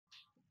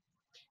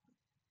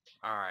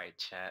All right,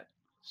 chat.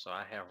 So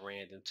I have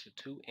ran into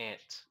two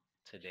ants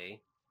today.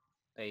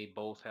 They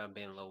both have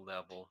been low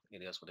level.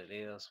 It is what it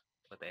is,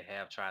 but they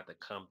have tried to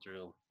come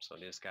through. So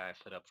this guy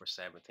put up for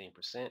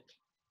 17%.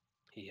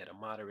 He had a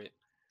moderate,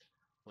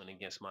 went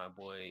against my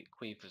boy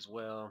Queef as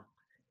well.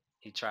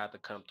 He tried to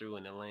come through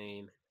in the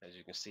lane. As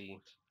you can see,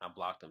 I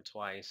blocked him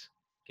twice,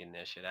 getting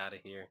that shit out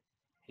of here.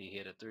 He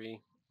hit a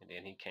three, and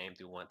then he came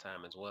through one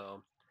time as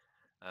well.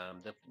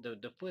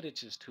 The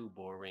footage is too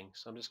boring,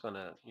 so I'm just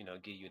gonna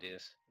give you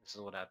this. This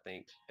is what I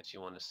think that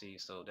you want to see.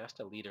 So that's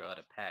the leader of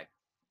the pack.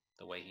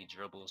 The way he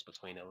dribbles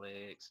between the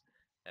legs,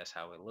 that's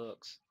how it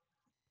looks.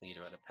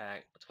 Leader of the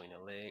pack between the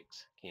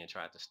legs. Ken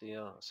tried to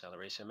steal.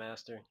 Acceleration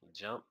master. He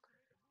jumped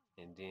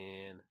and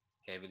then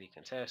heavily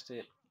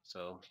contested.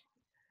 So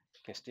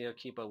can still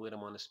keep up with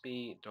him on the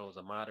speed. Throws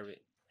a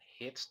moderate.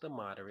 Hits the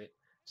moderate.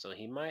 So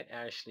he might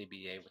actually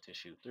be able to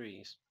shoot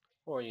threes,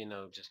 or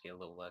just get a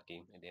little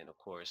lucky, and then of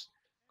course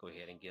go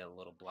ahead and get a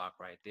little block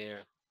right there,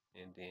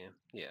 and then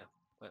yeah.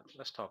 But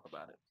let's talk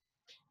about it.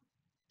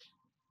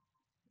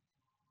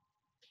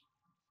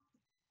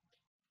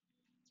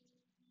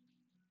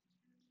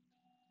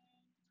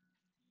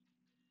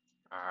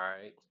 All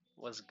right,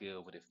 what's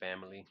good with it,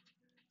 family?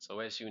 So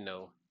as you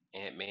know,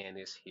 Ant Man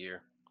is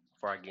here.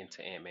 Before I get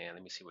into Ant Man,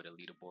 let me see where the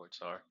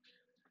leaderboards are.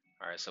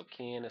 All right, so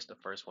Ken is the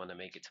first one to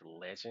make it to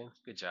legend.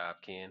 Good job,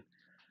 Ken.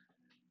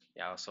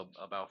 Yeah, so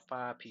about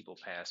five people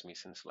passed me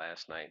since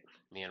last night.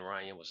 Me and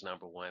Ryan was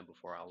number one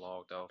before I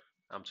logged off.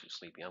 I'm too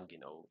sleepy. I'm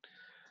getting old.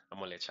 I'm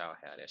gonna let y'all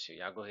have that shit.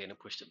 Y'all go ahead and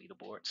push the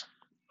leaderboards.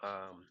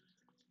 Um,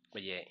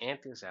 but yeah, Ant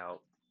is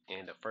out,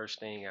 and the first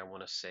thing I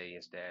want to say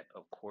is that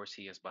of course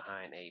he is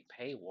behind a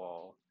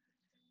paywall,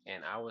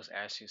 and I was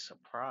actually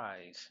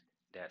surprised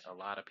that a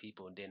lot of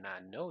people did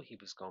not know he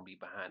was gonna be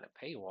behind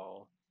a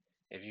paywall.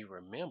 If you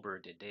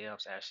remember, the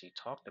devs actually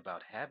talked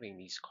about having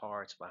these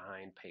cards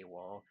behind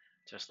paywall,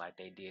 just like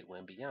they did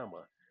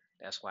Wembanyama.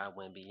 That's why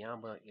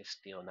Wembanyama is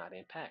still not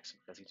in packs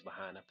because he's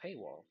behind a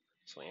paywall.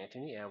 So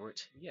Anthony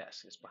Edwards,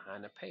 yes, is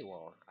behind a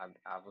paywall.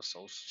 I was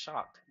so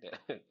shocked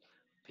that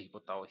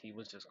people thought he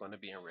was just going to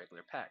be in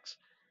regular packs.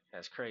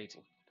 That's crazy.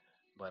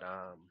 But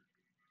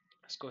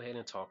let's go ahead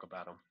and talk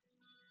about him.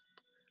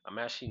 I'm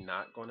actually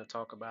not going to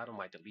talk about him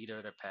like the leader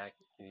of the pack.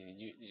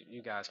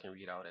 You guys can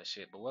read all that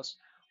shit. But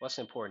what's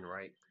important,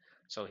 right?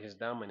 So his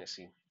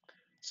dominancy.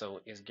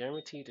 So it's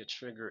guaranteed to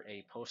trigger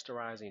a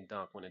posterizing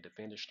dunk when the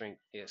defender's strength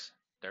is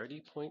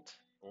 30 points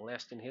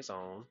less than his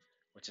own,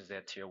 which is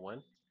at tier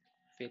 1,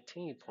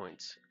 15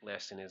 points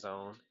less than his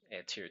own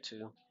at tier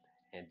 2,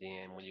 and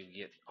then when you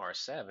get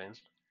R7,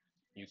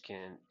 you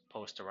can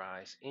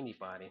posterize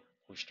anybody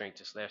whose strength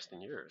is less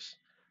than yours.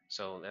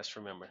 So let's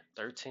remember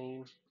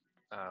 13,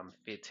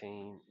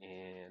 15,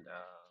 and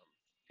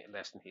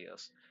less than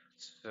his.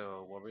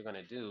 So what we're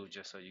gonna do,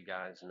 just so you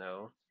guys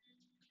know,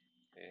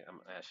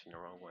 I'm asking the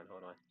wrong one.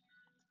 Hold on.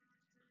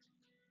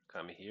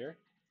 Come here,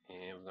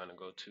 and we're gonna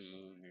go to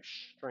your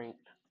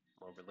strength.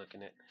 What we're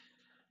looking at.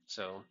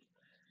 So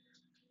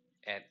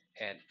at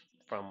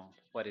from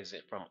what is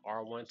it from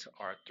R1 to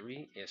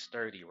R3 is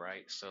 30,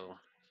 right? So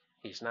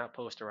he's not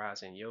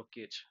posterizing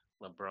Jokic,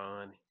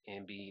 LeBron,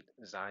 Embiid,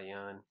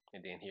 Zion,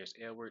 and then here's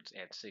Edwards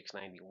at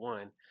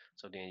 691.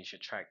 So then you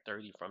should track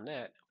 30 from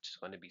that, which is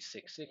going to be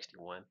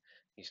 661.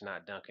 He's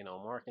not dunking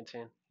on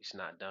Markington. He's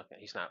not dunking.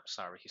 He's not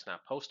sorry. He's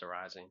not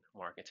posterizing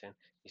Markington.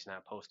 He's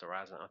not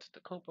posterizing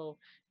Antetokounmpo,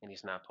 and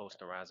he's not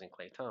posterizing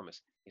Klay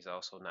Thomas. He's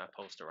also not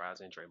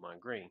posterizing Draymond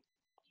Green.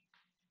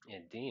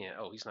 And then,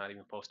 oh, he's not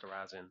even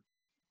posterizing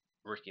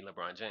rookie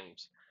LeBron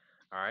James.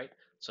 All right.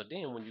 So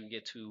then when you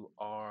get to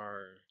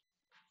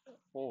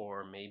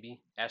R4, maybe,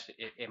 actually,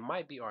 it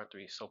might be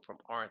R3. So from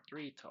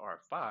R3 to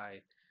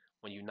R5,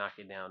 when you knock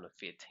it down to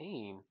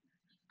 15,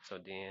 so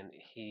then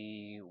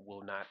he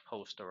will not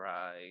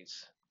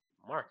posterize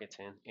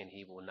Marketing and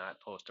he will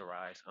not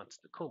posterize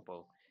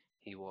Antetokounmpo.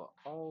 He will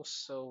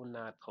also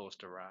not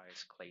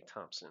posterize Klay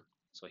Thompson.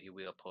 So he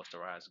will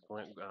posterize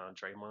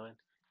Draymond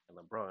and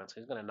LeBron. So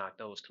he's going to knock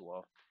those two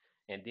off.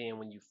 And then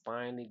when you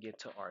finally get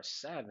to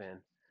R7,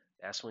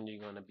 that's when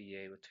you're going to be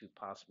able to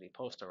possibly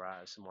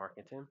posterize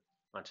Marketing,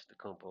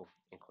 Antetokounmpo,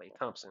 and Klay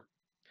Thompson.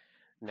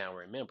 Now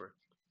remember,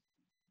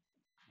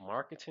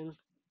 Marketing,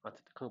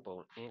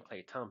 Antetokounmpo, and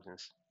Klay Thompson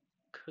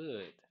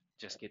could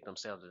just get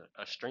themselves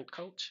a strength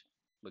coach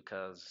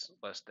because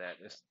what's that?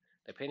 It's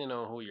depending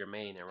on who you're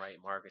main and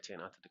right, Marketing,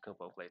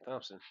 Antetokounmpo, Klay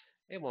Thompson.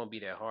 It won't be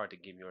that hard to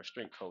give you a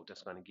strength coach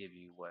that's going to give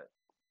you what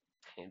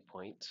 10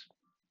 points.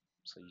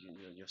 So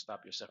you'll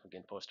stop yourself from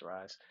getting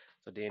posterized.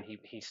 So then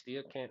he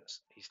still can't.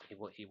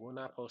 He will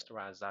not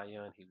posterize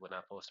Zion. He will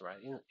not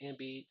posterize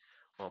Embiid.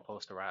 Won't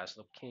posterize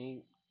Lil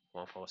King.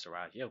 Won't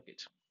posterize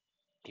Jokic.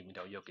 Even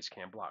though Jokic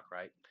can't block,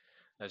 right?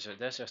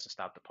 That's just to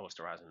stop the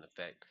posterizing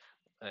effect.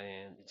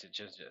 And to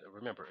just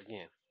remember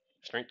again,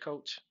 strength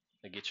coach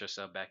to get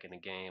yourself back in the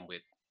game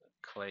with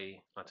Klay,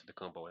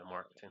 Antetokounmpo, and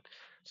Marketing.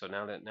 So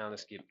now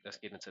let's get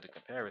into the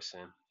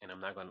comparison. And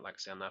I'm not gonna like I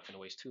said I'm not gonna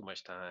waste too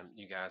much time.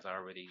 You guys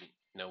already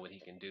know what he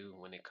can do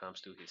when it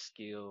comes to his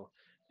skill,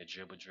 the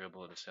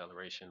dribble, the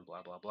acceleration,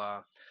 blah blah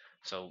blah.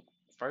 So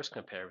first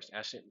comparison,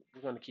 actually,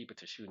 we're going to keep it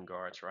to shooting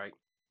guards, right?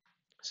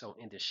 So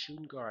in the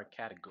shooting guard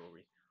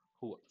category,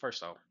 who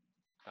first off,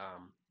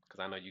 because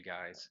I know you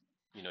guys,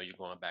 you're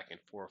going back and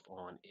forth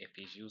on if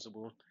he's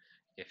usable,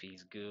 if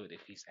he's good,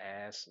 if he's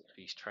ass, if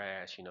he's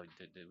trash.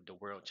 The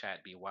world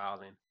chat be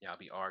wilding, y'all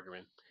be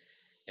arguing.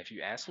 If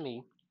you ask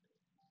me,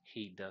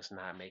 he does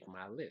not make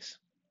my list.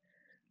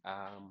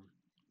 Um,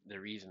 the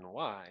reason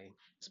why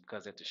is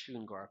because at the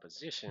shooting guard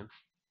position,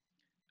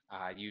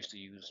 I used to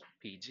use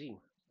PG,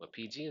 but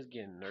PG is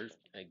getting nerfed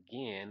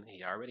again.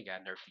 He already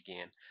got nerfed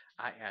again.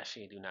 I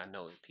actually do not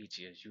know if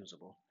PG is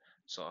usable,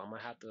 so I'm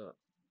gonna have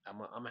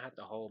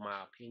to hold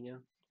my opinion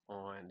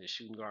on the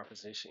shooting guard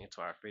position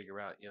until I figure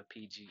out if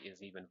PG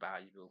is even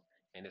valuable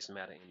in this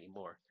meta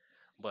anymore.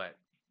 But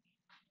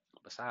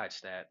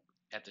besides that,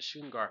 at the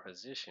shooting guard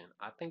position,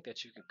 I think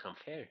that you can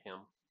compare him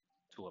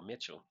to a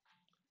Mitchell.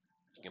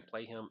 You can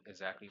play him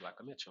exactly like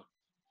a Mitchell.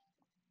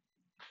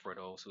 For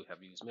those who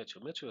have used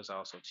Mitchell, Mitchell is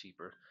also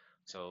cheaper.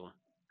 So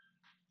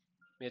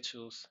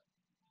Mitchell's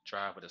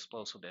drive with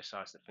explosive that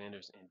shots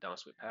defenders and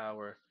dunks with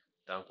power.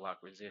 Dunk block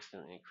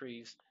resistance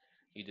increased.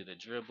 You do the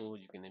dribble,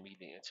 you can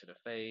immediately enter the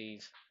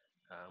phase.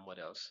 What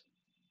else?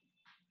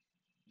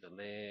 The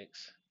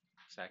legs,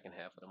 second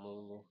half of the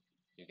move.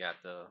 You got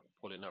the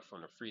pulling up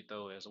from the free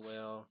throw as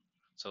well.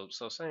 So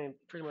same,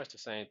 pretty much the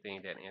same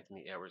thing that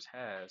Anthony Edwards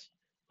has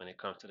when it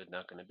comes to the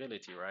dunking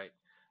ability, right?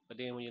 But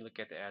then when you look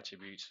at the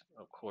attributes,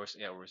 of course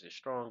Edwards is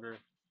stronger,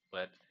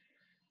 but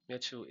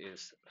Mitchell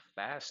is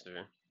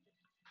faster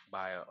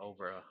by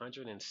over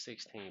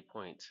 116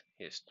 points.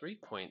 His 3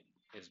 point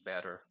is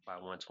better by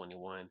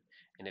 121.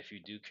 And if you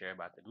do care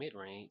about the mid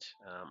range,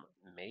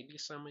 maybe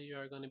some of you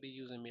are going to be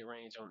using mid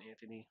range on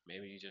Anthony.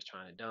 Maybe you're just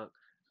trying to dunk.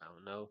 I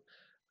don't know.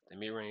 The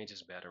mid range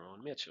is better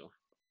on Mitchell.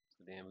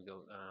 Then we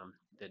go,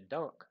 the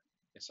dunk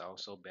is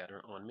also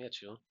better on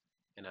Mitchell.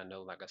 And I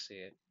know, like I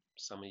said,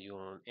 some of you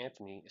on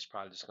Anthony is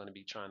probably just going to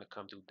be trying to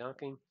come through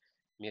dunking.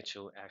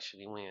 Mitchell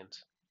actually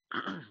wins.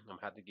 I'm going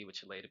to have to give it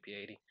to you later,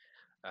 P80.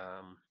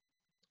 Um,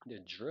 the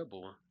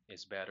dribble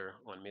is better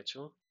on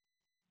Mitchell,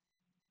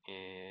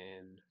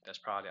 and that's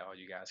probably all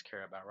you guys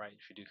care about, right?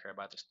 If you do care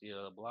about the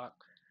steal block,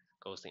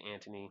 goes to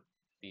Anthony.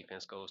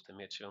 Defense goes to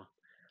Mitchell.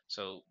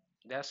 So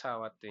that's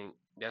how I think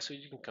that's who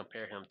you can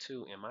compare him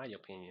to, in my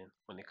opinion,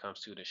 when it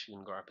comes to the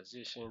shooting guard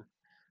position.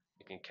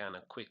 You can kind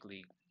of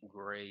quickly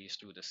graze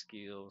through the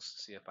skills,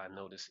 see if I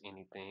notice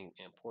anything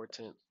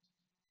important.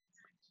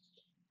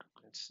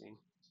 Let's see.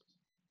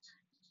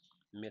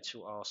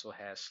 Mitchell also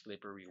has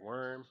slippery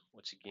worm,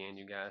 which again,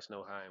 you guys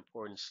know how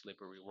important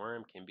slippery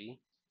worm can be.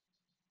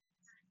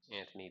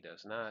 Anthony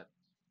does not.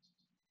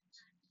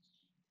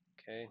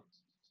 Okay.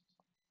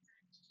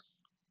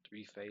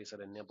 Three phase of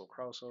the nimble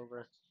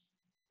crossover.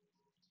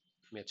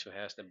 Mitchell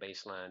has the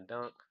baseline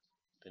dunk,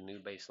 the new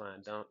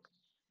baseline dunk,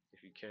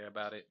 if you care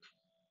about it.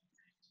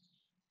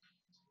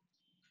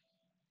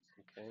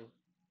 Okay.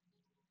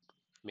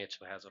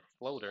 Mitchell has a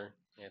floater.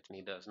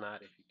 Anthony does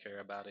not, if you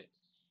care about it.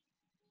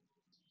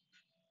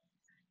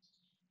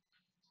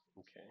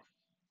 Okay.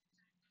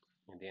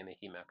 And then the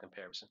heat map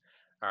comparison.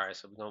 All right,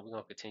 so we're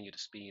gonna continue to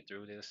speed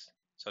through this.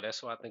 So that's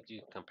who I think you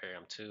can compare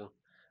him to.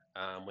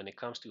 When it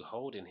comes to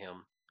holding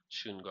him,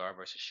 shooting guard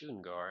versus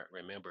shooting guard,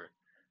 remember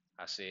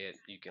I said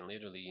you can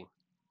literally,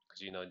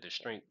 because the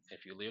strength,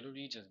 if you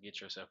literally just get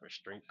yourself a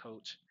strength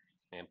coach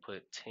and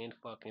put 10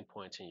 fucking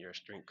points in your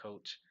strength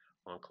coach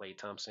on Klay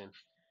Thompson,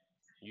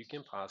 you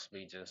can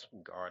possibly just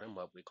guard him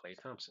up with Klay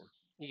Thompson,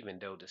 even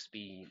though the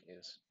speed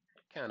is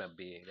kind of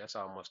big. That's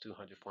almost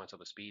 200 points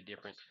of a speed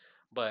difference.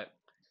 But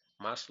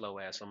my slow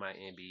ass on my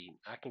Embiid,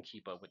 I can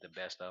keep up with the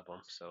best of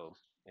them. So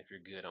if you're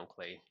good on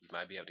Klay, you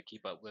might be able to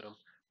keep up with them.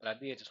 But I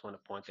did just want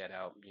to point that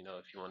out.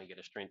 If you want to get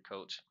a strength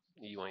coach,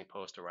 you ain't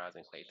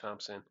posterizing Klay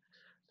Thompson.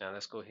 Now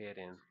let's go ahead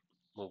and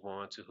move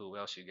on to who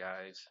else you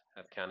guys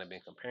have kind of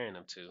been comparing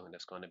them to, and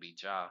that's going to be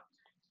Ja.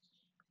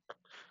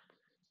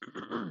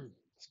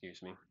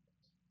 Excuse me.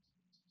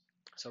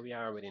 So we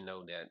already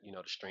know that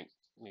the strength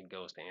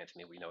goes to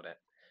Anthony. We know that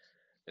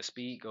the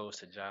speed goes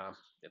to Ja.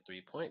 The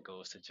 3 point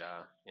goes to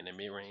Ja. And the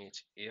mid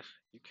range, if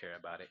you care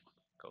about it,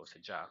 goes to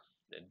Ja.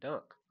 The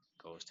dunk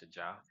goes to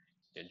Ja.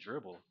 The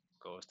dribble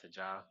goes to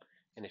Ja.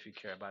 And if you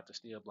care about the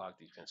steal block,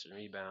 defense, and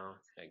rebound,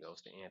 that goes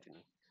to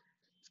Anthony.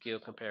 Skill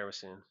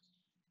comparison,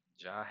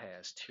 Ja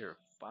has tier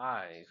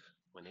 5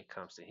 when it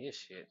comes to his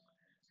shit.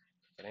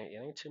 It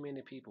ain't too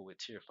many people with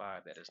tier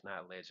 5 that is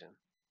not legend.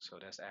 So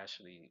that's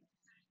actually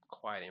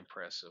quite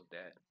impressive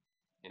that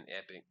in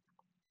Epic,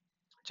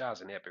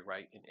 Ja's an Epic,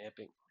 right? In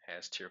Epic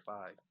has tier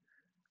 5.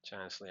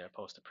 Giant Slayer,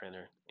 Poster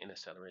Printer, and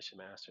Acceleration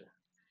Master.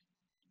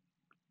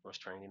 Voice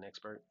training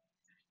expert,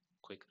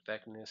 quick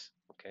effectiveness.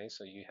 Okay,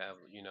 so you have,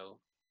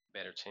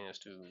 better chance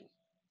to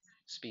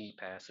speed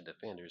past the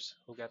defenders.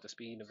 Who got the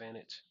speed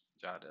advantage?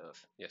 Ja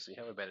does. Yeah, so you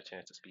have a better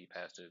chance to speed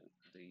past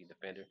the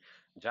defender.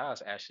 Ja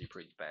is actually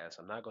pretty fast.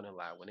 I'm not gonna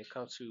lie. When it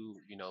comes to,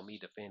 me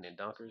defending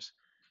dunkers,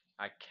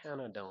 I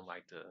kinda don't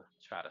like to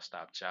try to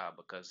stop Ja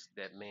because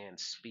that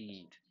man's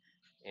speed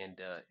and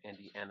the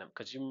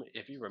because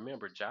if you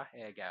remember, Ja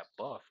had got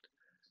buffed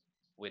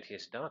with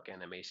his dunk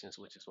animations,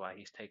 which is why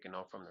he's taking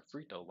off from the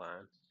free throw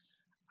line.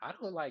 I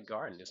don't like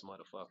guarding this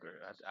motherfucker.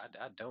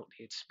 I don't.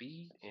 His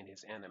speed and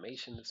his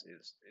animations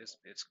is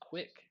it's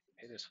quick.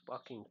 It is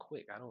fucking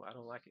quick. I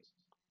don't like it.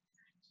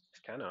 It's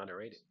kind of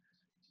underrated.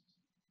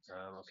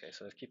 Okay,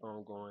 so let's keep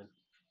on going.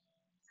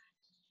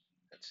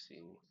 Let's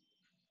see.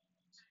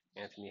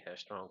 Anthony has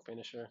strong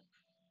finisher,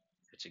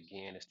 which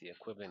again is the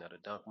equivalent of the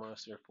dunk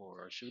monster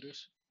for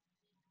shooters.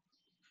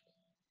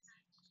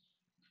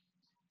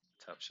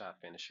 Top shot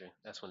finisher.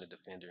 That's when the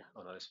defender.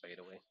 Oh no, that's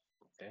fadeaway.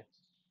 Okay.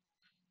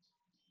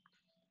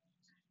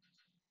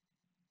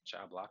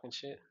 Ja blocking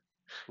shit.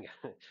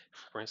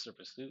 Prince of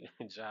Pursuit.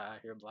 Ja out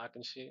here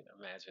blocking shit.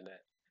 Imagine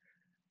that.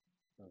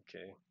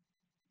 Okay.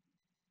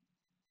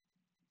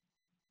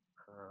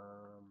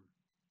 Um,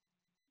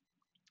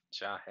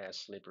 Ja has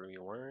slippery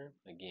worm.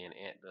 Again,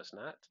 Ant does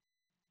not.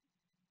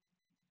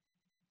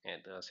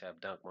 Ant does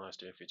have dunk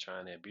monster if you're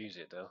trying to abuse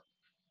it though.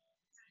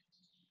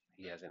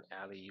 He has an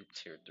alley oop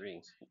tier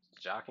 3.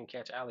 Ja can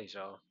catch alleys,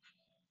 y'all.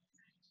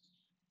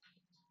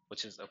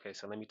 Which is okay.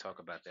 So let me talk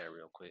about that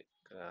real quick.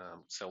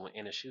 So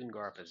in a shooting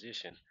guard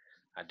position,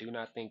 I do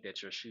not think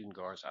that your shooting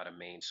guards are the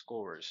main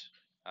scorers.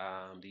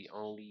 The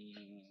only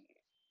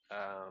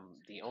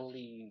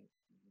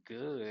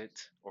good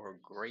or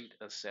great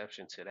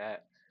exception to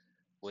that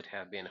would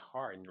have been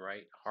Harden,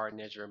 right? Harden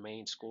as your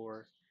main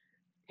scorer,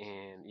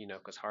 and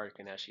because Harden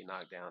can actually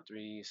knock down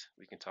threes.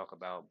 We can talk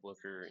about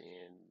Booker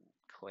and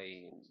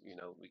Clay, and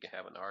we can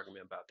have an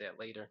argument about that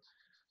later.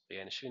 But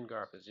yeah, in the shooting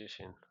guard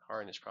position,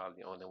 Harden is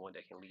probably the only one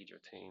that can lead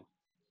your team.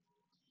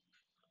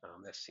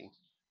 Let's see.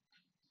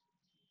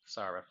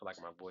 Sorry, I feel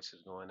like my voice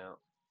is going out.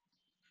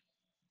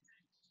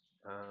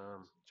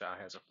 Ja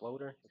has a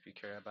floater if you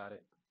care about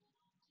it.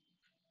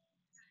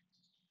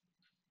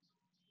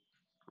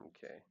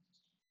 Okay,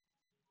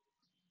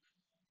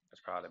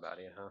 that's probably about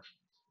it, huh?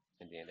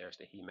 And then there's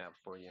the heat map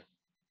for you.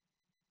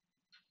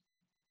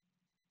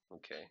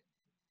 Okay.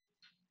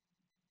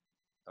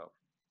 Oh,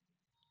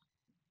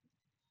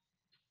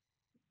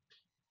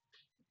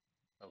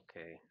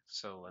 okay.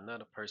 So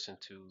another person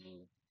to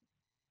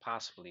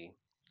possibly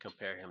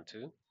compare him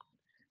to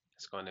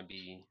is going to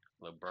be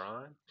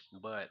LeBron.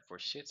 But for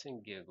shits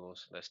and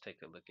giggles, let's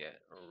take a look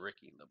at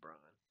Ricky LeBron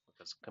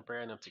because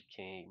comparing him to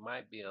King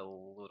might be a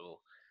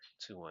little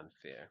too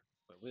unfair.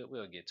 But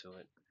we'll get to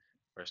it.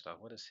 First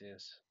off, what is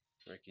his?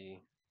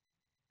 Ricky,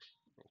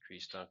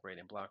 increased dunk rate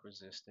and block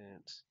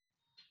resistance,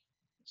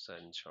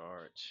 sudden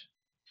charge.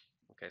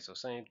 Okay, so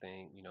same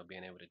thing,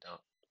 being able to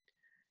dunk.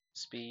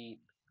 Speed,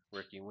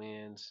 Ricky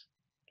wins.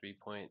 3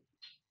 point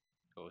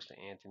goes to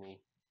Anthony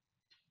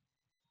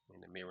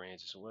in the mid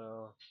range as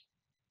well.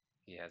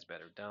 He has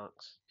better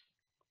dunks,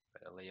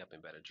 better layup,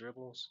 and better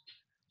dribbles.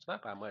 It's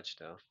not by much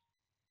though.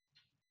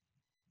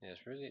 Yeah,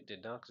 it's really the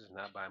dunks is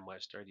not by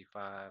much.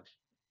 35.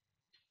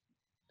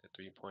 The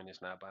 3 point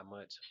is not by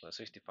much. Well,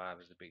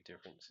 65 is the big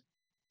difference.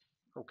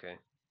 Okay,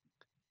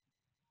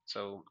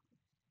 so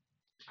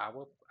I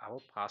will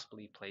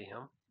possibly play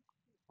him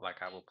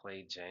like I will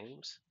play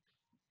James.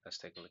 Let's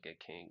take a look at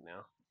King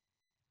now.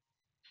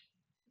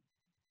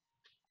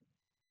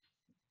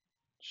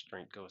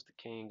 Strength goes to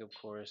King, of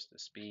course. The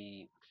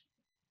speed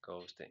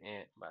goes to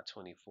Ant by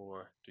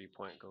 24. 3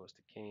 point goes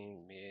to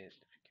King. Mid, if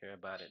you care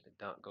about it. The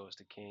dunk goes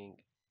to King.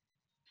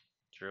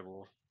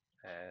 Dribble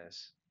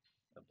has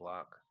the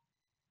block.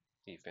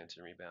 Defense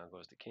and rebound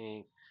goes to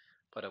King.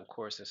 But of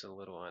course, it's a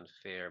little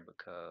unfair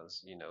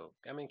because,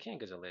 I mean,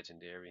 King is a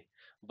legendary,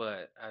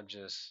 but I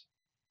just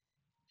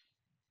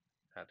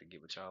have to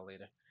get with y'all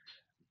later.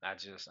 I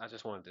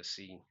just wanted to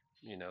see,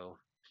 you know,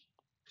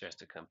 just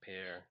to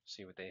compare,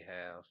 see what they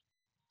have,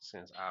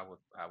 since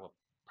I would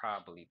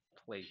probably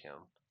play him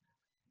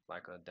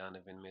like a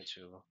Donovan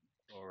Mitchell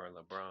or a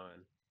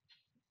LeBron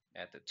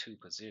at the two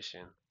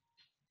position.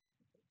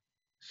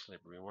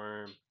 Slippery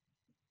worm.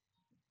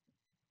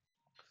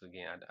 Because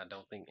again, I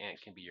don't think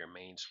Ant can be your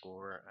main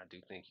scorer. I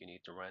do think you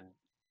need to run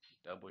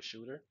double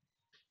shooter.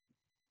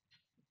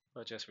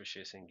 But just for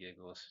shits and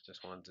giggles,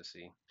 just wanted to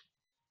see.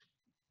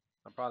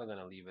 I'm probably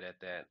gonna leave it at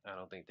that. I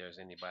don't think there's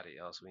anybody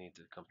else we need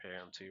to compare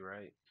him to,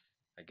 right?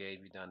 I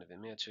gave you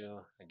Donovan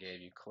Mitchell. I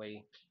gave you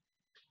Clay.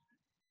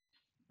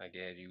 I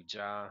gave you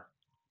Ja.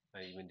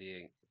 I even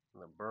did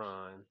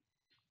LeBron.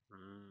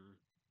 Mm,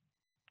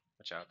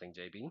 what y'all think,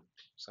 JB?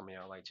 Some of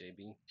y'all like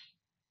JB.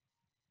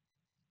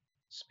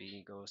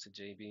 Speed goes to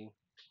JB.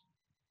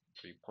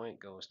 3 point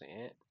goes to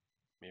Ant.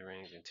 Mid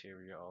range,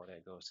 interior, all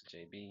that goes to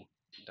JB.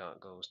 Dunk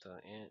goes to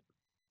Ant.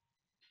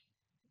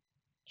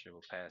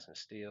 Dribble, pass, and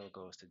steal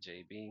goes to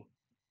JB.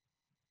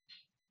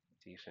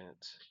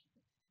 Defense.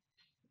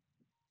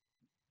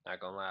 Not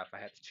gonna lie, if I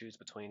had to choose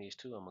between these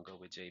two, I'm gonna go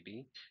with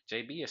JB.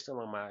 JB is still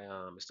on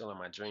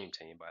my dream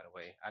team, by the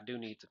way. I do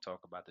need to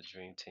talk about the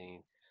dream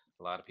team.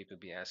 A lot of people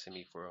be asking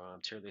me for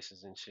tier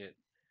lists and shit.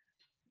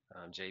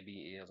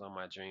 JB is on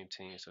my dream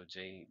team, so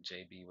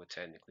JB would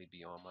technically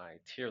be on my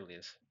tier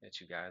list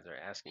that you guys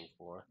are asking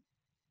for.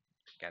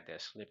 Got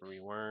that slippery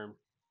worm.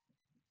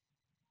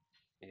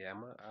 Yeah,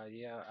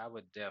 yeah,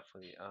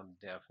 I'm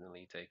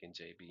definitely taking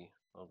JB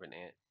over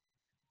Ant.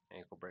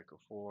 Ankle breaker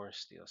 4,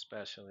 steel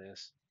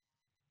specialist.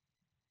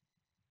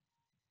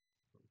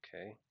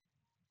 Okay.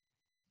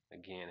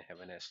 Again,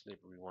 having that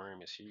slippery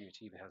worm is huge.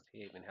 He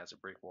even has a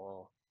brick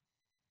wall.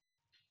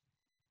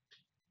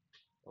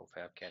 Both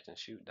have catch and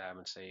shoot, dive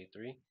and save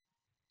 3.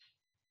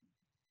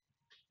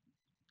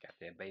 Got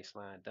that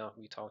baseline dunk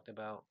we talked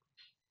about.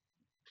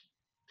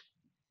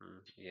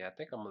 Yeah, I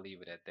think I'm gonna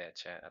leave it at that,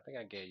 chat. I think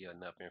I gave you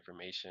enough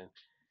information,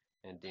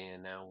 and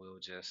then now we'll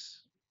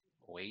just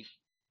wait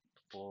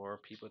for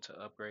people to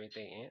upgrade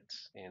their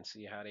ants and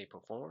see how they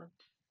perform.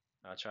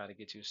 I'll try to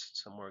get you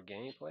some more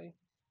gameplay.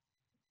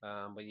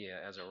 But yeah,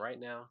 as of right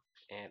now,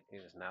 ant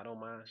is not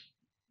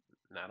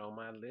on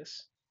my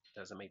list.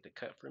 Doesn't make the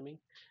cut for me.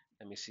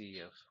 Let me see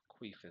if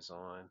Queef is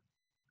on.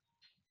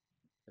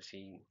 Cause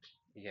he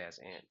has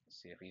ant.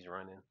 See if he's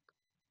running.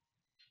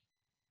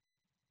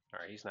 All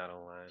right, he's not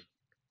online.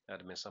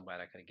 That'd have been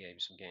somebody I could have gave you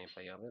some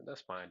gameplay of it.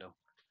 Let's find him.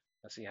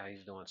 Let's see how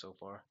he's doing so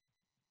far.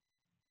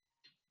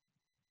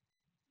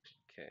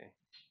 Okay.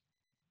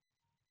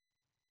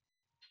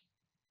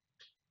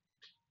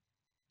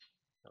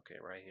 Okay,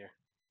 right here.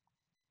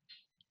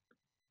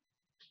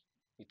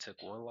 He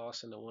took one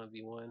loss in the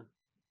 1v1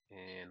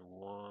 and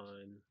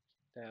won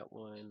that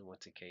one.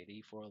 Went to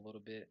KD for a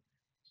little bit.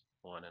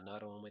 Won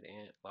another one with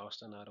Ant.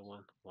 Lost another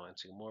one. Won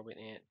 2 more with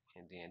Ant.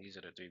 And then these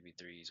are the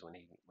 3v3s when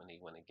he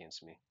went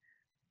against me.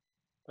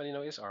 But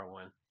it's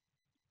R1.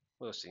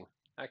 We'll see.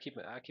 I keep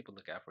a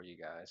lookout for you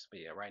guys.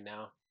 But yeah, right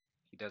now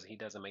he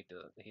doesn't make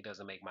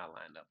my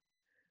lineup.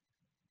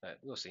 But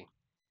we'll see.